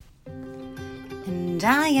And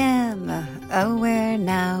I am Aware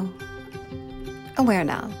Now. Aware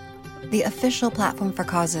Now, the official platform for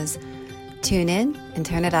causes. Tune in and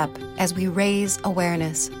turn it up as we raise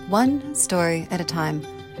awareness, one story at a time,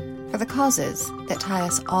 for the causes that tie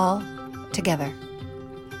us all together.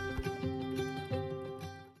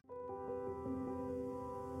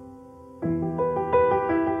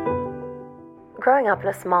 Growing up in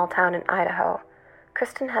a small town in Idaho,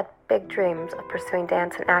 Kristin had big dreams of pursuing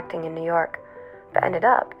dance and acting in New York, but ended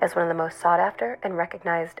up as one of the most sought-after and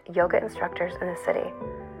recognized yoga instructors in the city.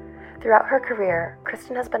 Throughout her career,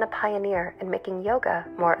 Kristin has been a pioneer in making yoga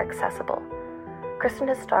more accessible. Kristin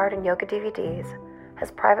has starred in yoga DVDs,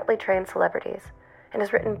 has privately trained celebrities, and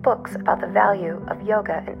has written books about the value of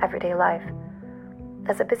yoga in everyday life.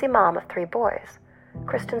 As a busy mom of 3 boys,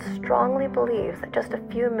 Kristin strongly believes that just a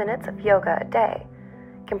few minutes of yoga a day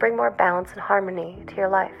can bring more balance and harmony to your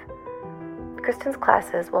life. Kristin's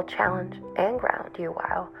classes will challenge and ground you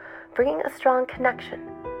while bringing a strong connection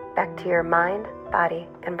back to your mind, body,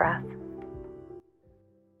 and breath.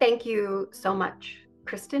 Thank you so much,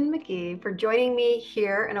 Kristin McGee, for joining me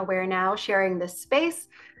here in Aware Now, sharing this space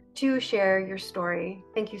to share your story.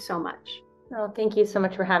 Thank you so much. Oh, thank you so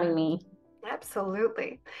much for having me.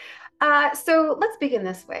 Absolutely. So let's begin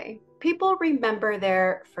this way. People remember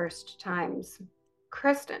their first times.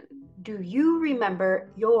 Kristin, do you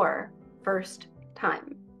remember your first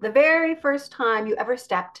time? The very first time you ever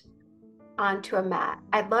stepped onto a mat?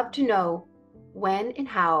 I'd love to know when and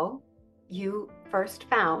how you first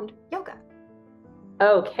found yoga.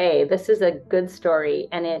 Okay, this is a good story,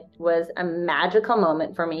 and it was a magical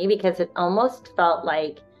moment for me because it almost felt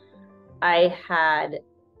like I had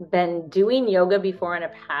been doing yoga before in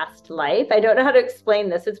a past life. I don't know how to explain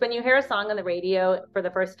this. It's when you hear a song on the radio for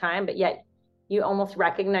the first time, but yet you almost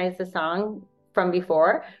recognize the song from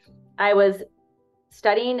before. I was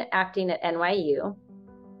studying acting at NYU,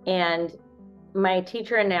 and my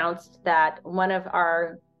teacher announced that one of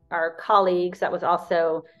our colleagues that was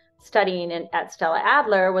also studying at Stella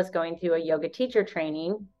Adler was going through a yoga teacher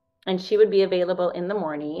training, and she would be available in the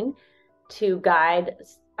morning to guide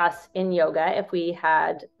us in yoga if we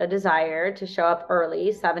had a desire to show up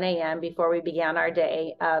early, 7 a.m. before we began our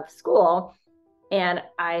day of school. And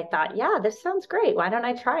I thought, yeah, this sounds great. Why don't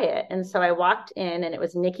I try it? And so I walked in, and it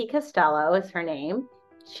was Nikki Costello is her name.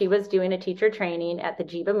 She was doing a teacher training at the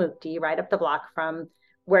Jiva Mukti right up the block from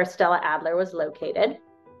where Stella Adler was located.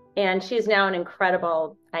 And she's now an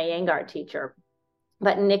incredible Iyengar teacher.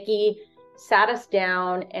 But Nikki sat us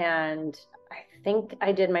down, and I think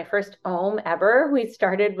I did my first Om ever. We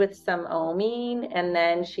started with some Oming, and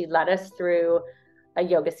then she led us through a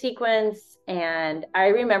yoga sequence. And I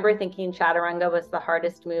remember thinking Chaturanga was the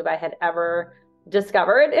hardest move I had ever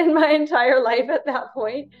discovered in my entire life at that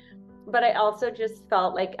point. But I also just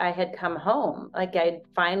felt like I had come home, like I'd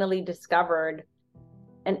finally discovered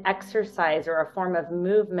an exercise or a form of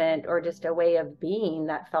movement or just a way of being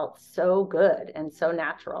that felt so good and so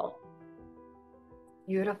natural.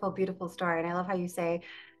 Beautiful, beautiful story. And I love how you say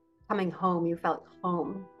coming home, you felt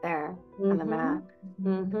home there on the mat.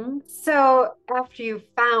 Mm-hmm. So after you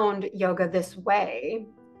found yoga this way,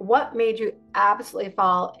 what made you absolutely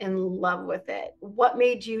fall in love with it? What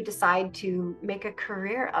made you decide to make a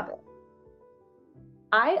career of it?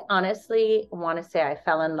 I honestly want to say I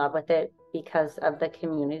fell in love with it because of the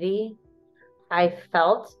community. I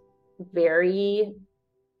felt the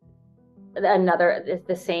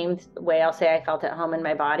same way I'll say I felt at home in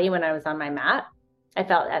my body when I was on my mat. I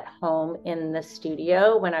felt at home in the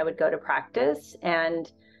studio when I would go to practice. And,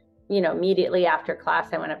 immediately after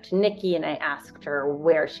class, I went up to Nikki and I asked her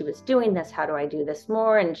where she was doing this. How do I do this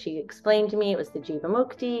more? And she explained to me it was the Jiva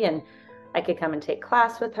Mukti and I could come and take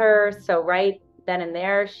class with her. So right then and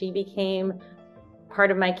there, she became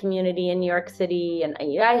part of my community in New York City. And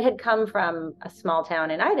I had come from a small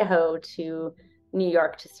town in Idaho to New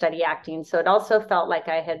York to study acting. So it also felt like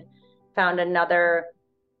I had found another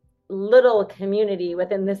little community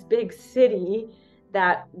within this big city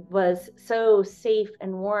that was so safe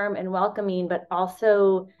and warm and welcoming, but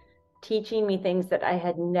also teaching me things that I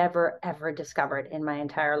had never, ever discovered in my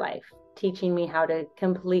entire life. Teaching me how to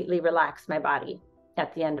completely relax my body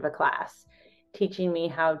at the end of a class. Teaching me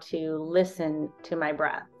how to listen to my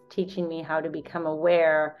breath. Teaching me how to become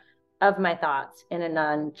aware of my thoughts in a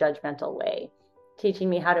non-judgmental way. Teaching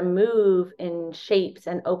me how to move in shapes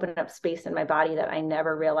and open up space in my body that I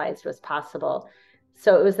never realized was possible.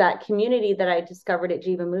 So it was that community that I discovered at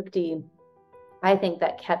Jiva Mukti, I think,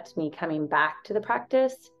 that kept me coming back to the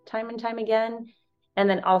practice time and time again. And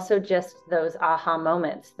then also just those aha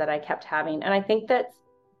moments that I kept having. And I think that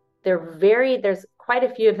there's quite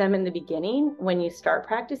a few of them in the beginning. When you start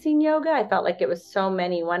practicing yoga, I felt like it was so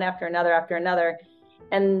many, one after another.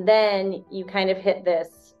 And then you kind of hit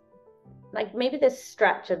this, like maybe this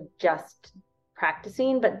stretch of just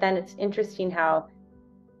practicing, but then it's interesting how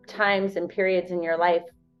times and periods in your life,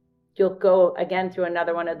 you'll go again through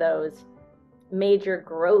another one of those major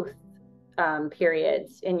growth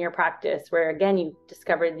periods in your practice where again you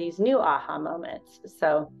discover these new aha moments.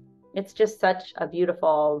 So it's just such a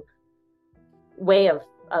beautiful way of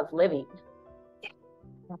living. Yeah,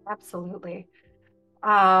 absolutely.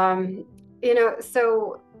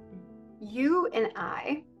 So you and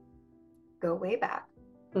I go way back.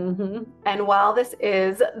 Mm-hmm. And while this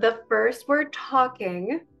is the first we're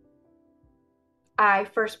talking, I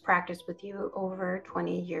first practiced with you over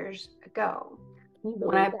 20 years ago. Can you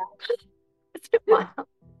believe that? It's been a while.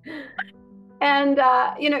 And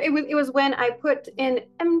it was when I put an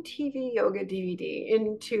MTV Yoga DVD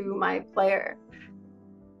into my player.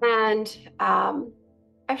 And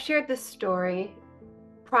I've shared this story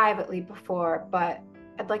privately before, but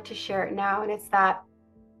I'd like to share it now. And it's that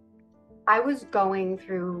I was going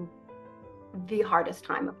through the hardest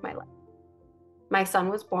time of my life. My son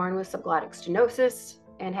was born with subglottic stenosis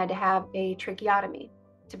and had to have a tracheotomy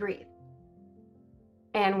to breathe.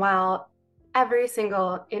 And while every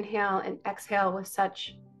single inhale and exhale was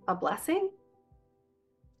such a blessing,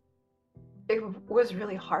 it was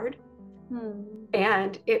really hard.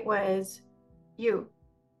 And it was you,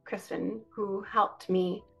 Kristin, who helped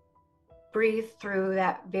me breathe through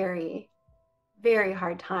that very, very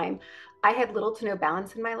hard time. I had little to no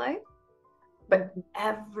balance in my life, but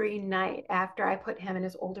every night after I put him and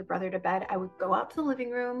his older brother to bed, I would go out to the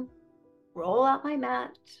living room, roll out my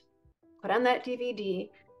mat, put on that DVD,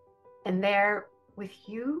 and there, with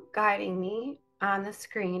you guiding me on the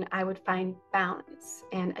screen, I would find balance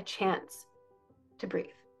and a chance to breathe.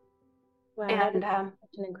 Wow, and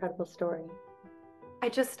such an incredible story. I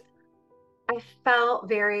felt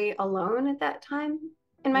very alone at that time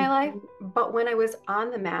in my life. But when I was on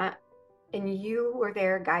the mat and you were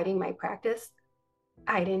there guiding my practice,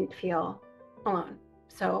 I didn't feel alone.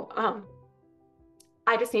 So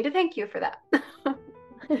I just need to thank you for that.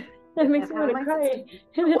 That makes me want to cry.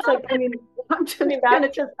 And it's like,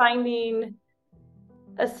 back to finding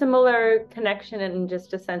a similar connection and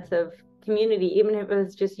just a sense of community, even if it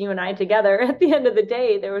was just you and I together. At the end of the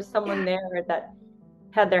day, there was someone there that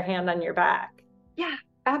had their hand on your back. Yeah,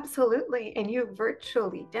 absolutely. And you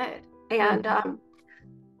virtually did. And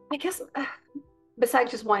I guess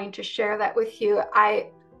besides just wanting to share that with you, I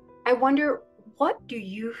wonder, what do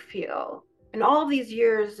you feel in all of these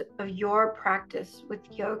years of your practice with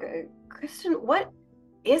yoga, Kristin? What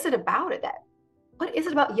is it about it what is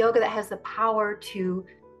it about yoga that has the power to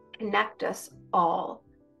connect us all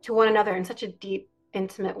to one another in such a deep,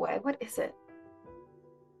 intimate way? What is it?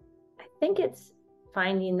 I think it's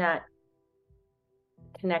finding that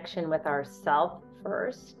connection with ourself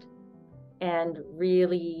first and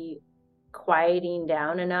really quieting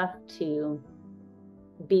down enough to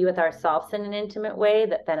be with ourselves in an intimate way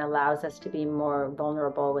that then allows us to be more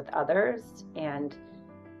vulnerable with others and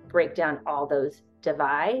break down all those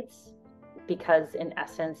divides, because in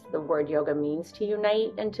essence the word yoga means to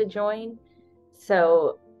unite and to join.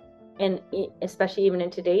 So, and especially even in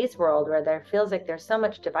today's world where there feels like there's so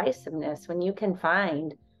much divisiveness, when you can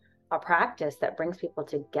find a practice that brings people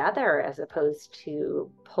together as opposed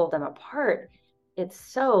to pull them apart, it's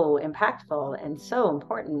so impactful and so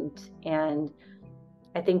important. And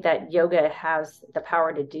I think that yoga has the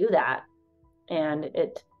power to do that. And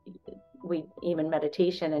we even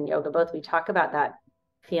meditation and yoga, both, we talk about that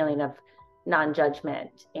feeling of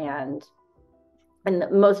non-judgment. And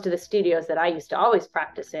most of the studios that I used to always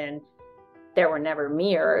practice in, there were never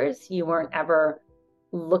mirrors. You weren't ever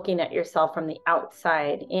looking at yourself from the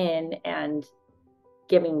outside in and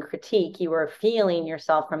giving critique. You were feeling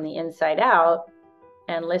yourself from the inside out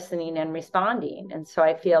and listening and responding. And so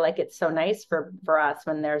I feel like it's so nice for us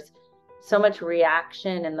when there's so much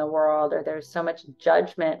reaction in the world, or there's so much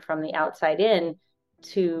judgment from the outside in,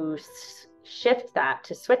 to shift that,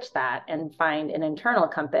 to switch that and find an internal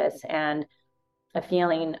compass and a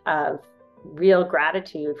feeling of real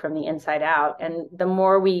gratitude from the inside out. And the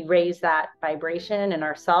more we raise that vibration in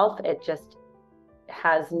ourself, it just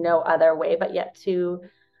has no other way but yet to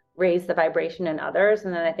raise the vibration in others.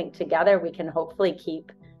 And then I think together we can hopefully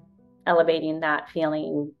keep elevating that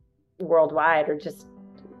feeling worldwide, or just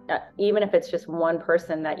even if it's just one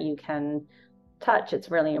person that you can touch,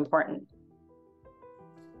 it's really important.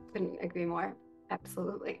 Couldn't agree more.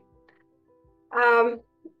 Absolutely.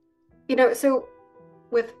 So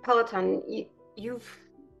with Peloton, you've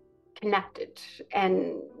connected,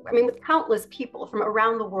 and I mean, with countless people from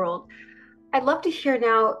around the world. I'd love to hear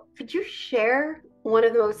now, could you share one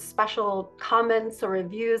of the most special comments or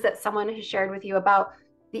reviews that someone has shared with you about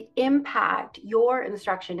the impact your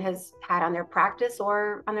instruction has had on their practice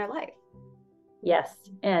or on their life? Yes.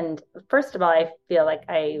 And first of all, I feel like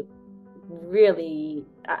I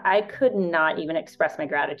could not even express my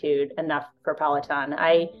gratitude enough for Peloton.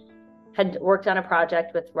 I had worked on a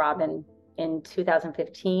project with Robin in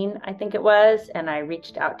 2015, I think it was, and I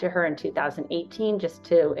reached out to her in 2018 just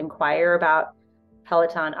to inquire about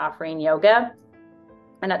Peloton offering yoga.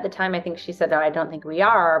 And at the time, I think she said, "Oh, I don't think we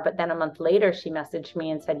are." But then a month later, she messaged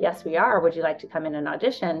me and said, "Yes, we are. Would you like to come in and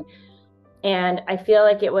audition?" And I feel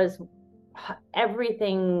like it was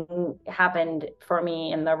everything happened for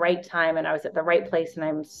me in the right time, and I was at the right place, and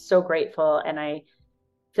I'm so grateful. And I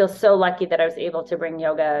feel so lucky that I was able to bring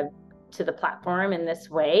yoga to the platform in this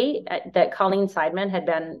way. That Colleen Seidman had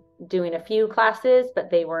been doing a few classes, but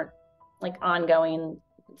they weren't like ongoing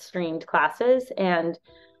streamed classes. And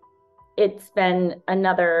it's been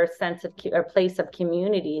another sense of a place of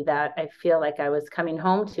community that I feel like I was coming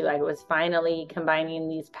home to. I was finally combining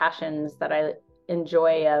these passions that I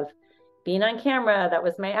enjoy of being on camera. That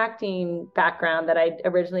was my acting background that I'd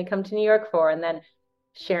originally come to New York for, and then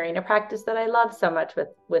sharing a practice that I love so much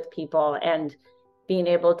with people, and being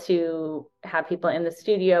able to have people in the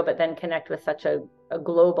studio, but then connect with such a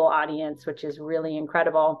global audience, which is really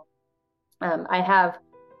incredible. I've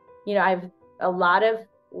a lot of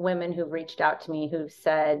women who've reached out to me who've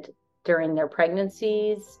said during their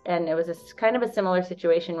pregnancies, and it was kind of a similar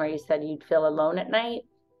situation where you said you'd feel alone at night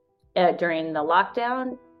during the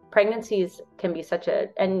lockdown. Pregnancies can be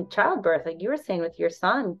and childbirth, like you were saying with your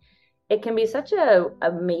son, it can be such a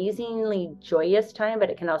amazingly joyous time, but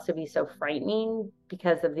it can also be so frightening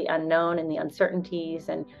because of the unknown and the uncertainties.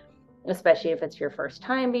 And especially if it's your first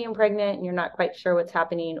time being pregnant and you're not quite sure what's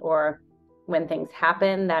happening, or when things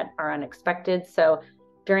happen that are unexpected. So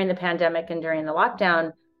during the pandemic and during the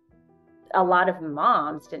lockdown, a lot of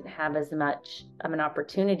moms didn't have as much of an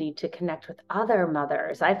opportunity to connect with other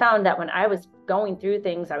mothers. I found that when I was going through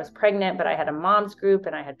things, I was pregnant, but I had a mom's group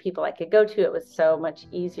and I had people I could go to. It was so much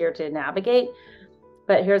easier to navigate.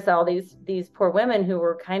 But here's all these poor women who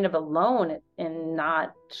were kind of alone and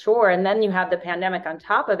not sure. And then you have the pandemic on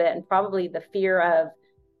top of it, and probably the fear of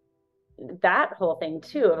that whole thing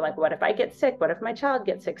too, of like, what if I get sick? What if my child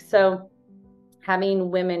gets sick? So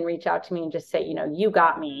having women reach out to me and just say, you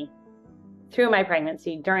got me through my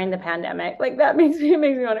pregnancy during the pandemic, like that makes me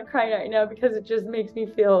want to cry right now, because it just makes me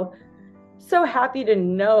feel so happy to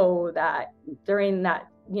know that during that,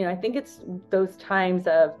 I think it's those times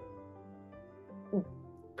of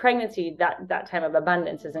pregnancy, that time of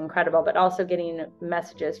abundance is incredible, but also getting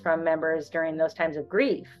messages from members during those times of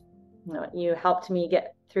grief. You helped me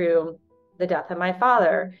get through the death of my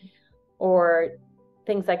father, or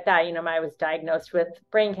things like that. I was diagnosed with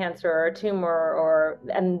brain cancer or a tumor,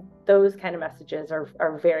 and those kind of messages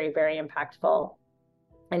are very, very impactful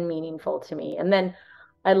and meaningful to me. And then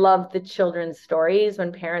I love the children's stories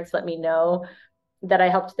when parents let me know that I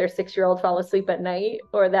helped their 6-year-old fall asleep at night,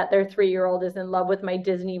 or that their 3-year-old is in love with my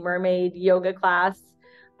Disney mermaid yoga class.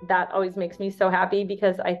 That always makes me so happy,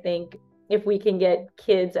 because I think if we can get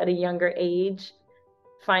kids at a younger age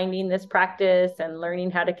finding this practice and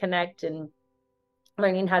learning how to connect and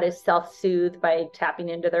learning how to self-soothe by tapping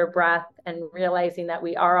into their breath and realizing that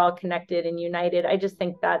we are all connected and united, I just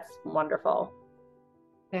think that's wonderful.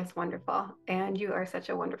 It's wonderful. And you are such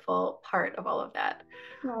a wonderful part of all of that.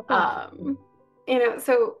 Oh,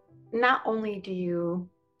 so not only do you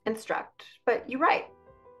instruct, but you write.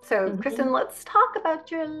 So Kristin, let's talk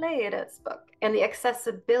about your latest book and the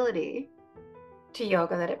accessibility to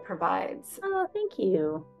yoga that it provides. Oh, thank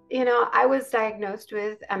you. I was diagnosed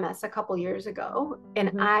with MS a couple years ago,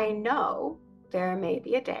 and I know there may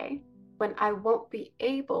be a day when I won't be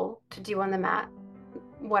able to do on the mat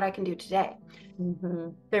what I can do today.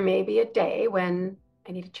 There may be a day when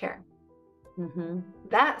I need a chair.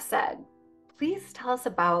 That said, please tell us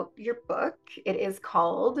about your book. It is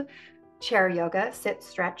called Chair Yoga, Sit,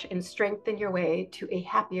 Stretch, and Strengthen Your Way to a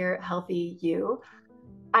Happier, Healthy You.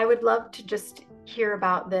 I would love to just hear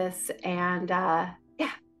about this, and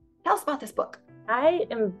tell us about this book. I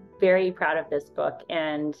am very proud of this book,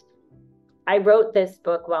 and I wrote this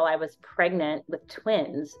book while I was pregnant with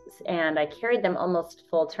twins, and I carried them almost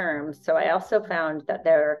full term. So I also found that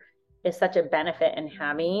there is such a benefit in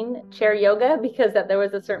having chair yoga, because that there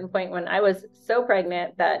was a certain point when I was so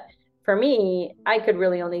pregnant that for me, I could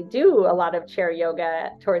really only do a lot of chair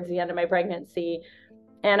yoga towards the end of my pregnancy.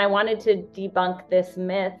 And I wanted to debunk this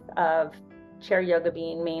myth of chair yoga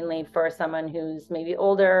being mainly for someone who's maybe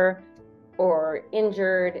older, or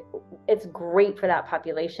injured. It's great for that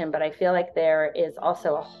population, but I feel like there is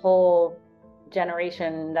also a whole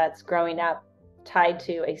generation that's growing up tied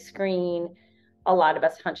to a screen. A lot of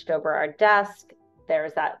us hunched over our desk.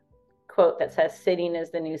 There's that quote that says sitting is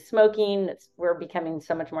the new smoking. We're becoming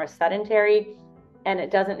so much more sedentary, and it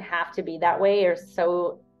doesn't have to be that way.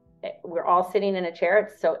 We're all sitting in a chair.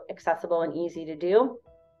 It's so accessible and easy to do.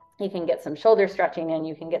 You can get some shoulder stretching in,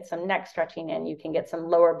 you can get some neck stretching in, you can get some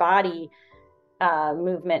lower body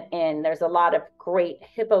movement in. There's a lot of great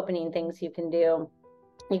hip opening things you can do.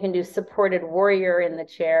 You can do supported warrior in the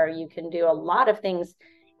chair. You can do a lot of things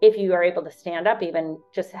if you are able to stand up, even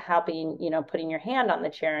just helping, putting your hand on the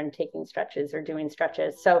chair and taking stretches or doing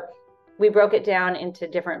stretches. So we broke it down into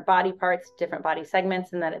different body parts, different body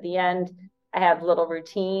segments. And then at the end, I have little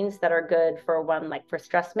routines that are good for one, like for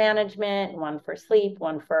stress management, one for sleep,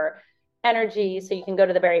 one for energy. So you can go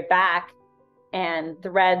to the very back and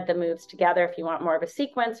thread the moves together if you want more of a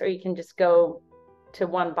sequence, or you can just go to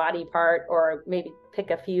one body part, or maybe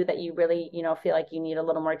pick a few that you really, feel like you need a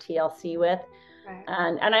little more TLC with. Right.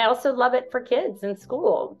 And I also love it for kids in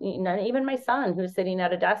school, even my son who's sitting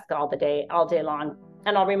at a desk all day long.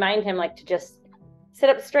 And I'll remind him to just sit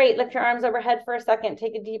up straight, lift your arms overhead for a second,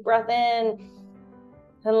 take a deep breath in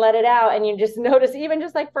and let it out. And you just notice, even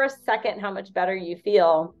just for a second, how much better you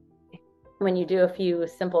feel when you do a few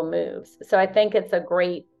simple moves. So I think it's a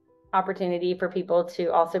great opportunity for people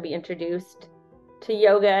to also be introduced to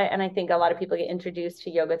yoga. And I think a lot of people get introduced to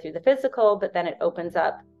yoga through the physical, but then it opens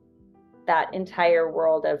up that entire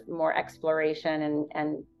world of more exploration,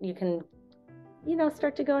 and you can,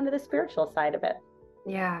 start to go into the spiritual side of it.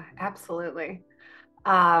 Yeah, absolutely.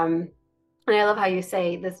 And I love how you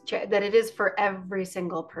say this, that it is for every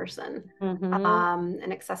single person. Mm-hmm.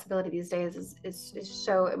 And accessibility these days is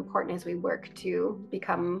so important as we work to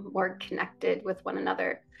become more connected with one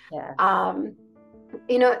another. Yeah.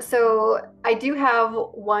 So I do have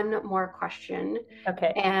one more question.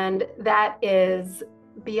 Okay. And that is,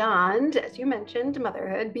 beyond, as you mentioned,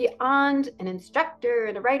 motherhood, beyond an instructor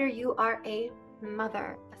and a writer, you are a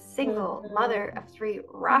mother, a single mother of 3,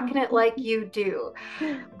 rocking it like you do.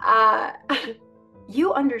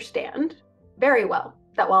 You understand very well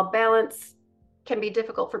that while balance can be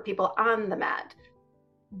difficult for people on the mat,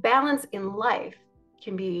 balance in life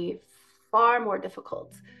can be far more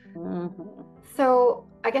difficult. Mm-hmm. So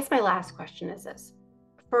I guess my last question is this: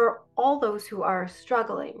 for all those who are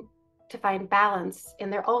struggling to find balance in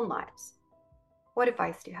their own lives, what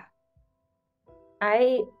advice do you have?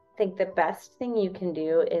 I think the best thing you can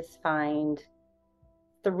do is find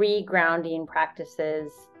 3 grounding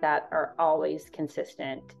practices that are always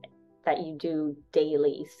consistent, that you do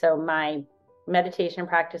daily. So my meditation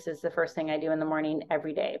practice is the first thing I do in the morning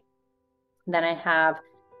every day. Then I have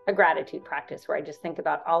a gratitude practice where I just think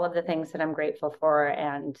about all of the things that I'm grateful for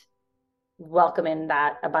and welcome in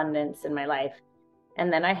that abundance in my life.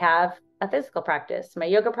 And then I have a physical practice, my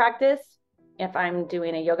yoga practice. If I'm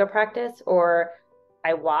doing a yoga practice, or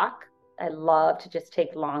I walk, I love to just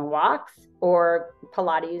take long walks, or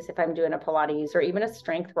Pilates if I'm doing a Pilates, or even a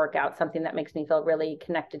strength workout, something that makes me feel really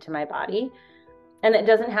connected to my body. And it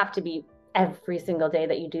doesn't have to be every single day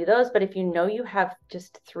that you do those, but if you have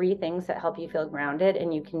just 3 things that help you feel grounded,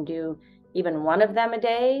 and you can do even one of them a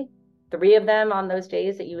day, 3 of them on those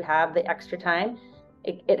days that you have the extra time,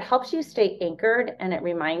 it helps you stay anchored, and it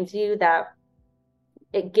reminds you that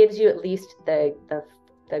it gives you at least the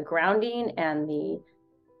grounding and the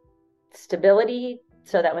stability,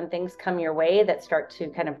 so that when things come your way that start to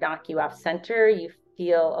kind of knock you off center, you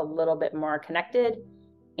feel a little bit more connected.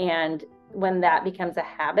 And when that becomes a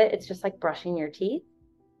habit, it's just like brushing your teeth.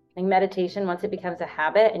 Like meditation, once it becomes a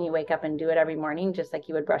habit and you wake up and do it every morning, just like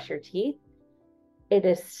you would brush your teeth, it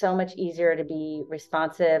is so much easier to be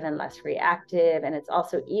responsive and less reactive. And it's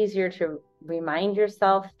also easier to remind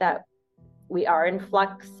yourself that we are in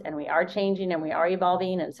flux, and we are changing, and we are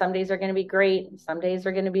evolving. And some days are going to be great, and some days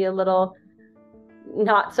are going to be a little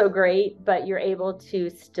not so great, but you're able to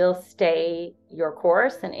still stay your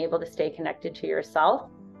course and able to stay connected to yourself.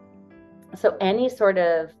 So any sort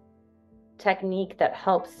of technique that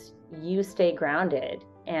helps you stay grounded.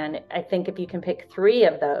 And I think if you can pick 3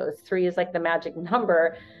 of those, 3 is like the magic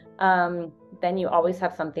number, then you always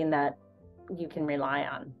have something that you can rely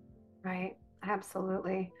on. Right.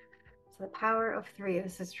 Absolutely. So the power of 3,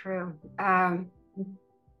 this is true.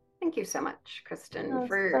 Thank you so much, Kristin. Oh,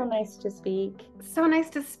 so nice to speak. So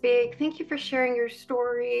nice to speak. Thank you for sharing your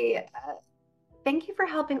story. Thank you for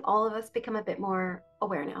helping all of us become a bit more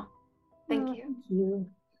aware now. Thank you. Thank you.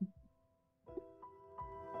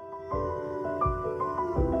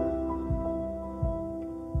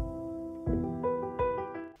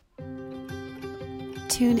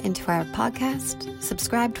 tune into our podcast,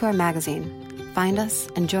 subscribe to our magazine, find us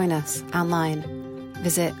and join us online.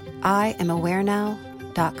 Visit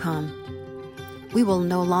IamAwareNow.com. We will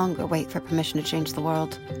no longer wait for permission to change the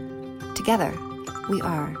world. Together, we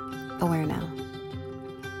are aware now.